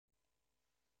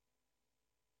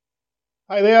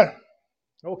Hi there.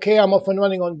 Okay, I'm off and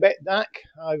running on BetDaq.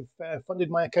 I've funded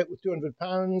my account with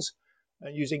 £200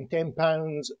 and using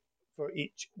 £10 for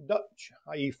each Dutch,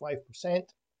 i.e. 5%.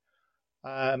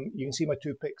 You can see my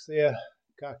two picks there,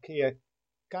 Carkea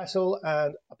Castle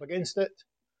and Up Against It.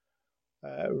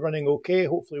 Running okay.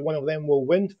 Hopefully one of them will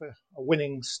win for a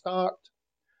winning start.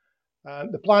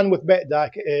 The plan with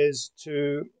BetDaq is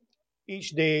to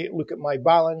each day look at my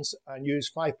balance and use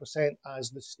 5% as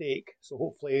the stake. So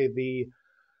hopefully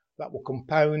that will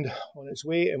compound on its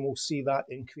way, and we'll see that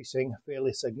increasing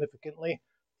fairly significantly,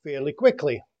 fairly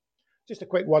quickly. Just a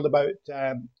quick word about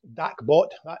DaqBot.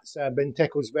 That's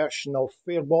Benteco's version of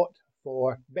FairBot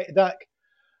for BetDaq.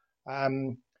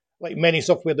 Like many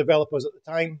software developers at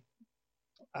the time,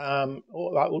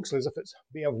 that looks as if it's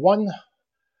BF1.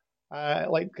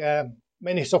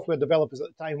 Many software developers at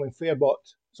the time when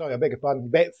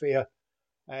Betfair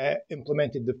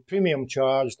implemented the premium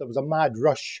charge, there was a mad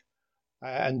rush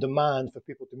and demand for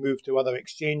people to move to other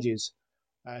exchanges.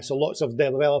 So lots of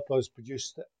developers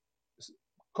produced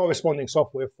corresponding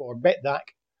software for BetDaq.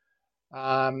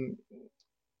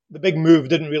 The big move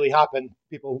didn't really happen.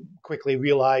 People quickly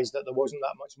realized that there wasn't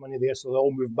that much money there, so they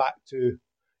all moved back to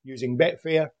using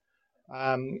Betfair.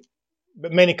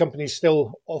 But many companies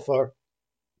still offer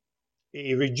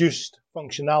a reduced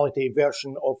functionality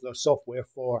version of their software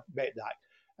for BetDaq.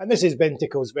 And this is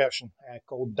Benteco's version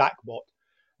called DaqBot.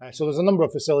 So there's a number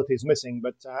of facilities missing,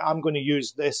 but I'm going to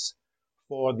use this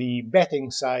for the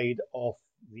betting side of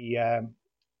the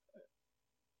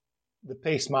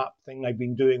pace map thing I've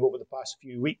been doing over the past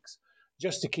few weeks,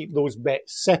 just to keep those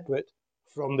bets separate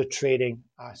from the trading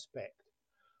aspect.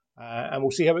 And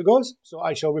we'll see how it goes. So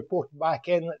I shall report back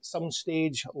in at some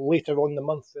stage later on the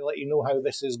month to let you know how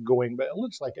this is going, but it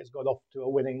looks like it's got off to a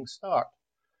winning start.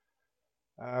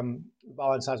 The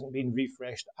balance hasn't been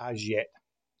refreshed as yet.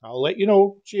 I'll let you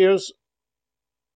know. Cheers.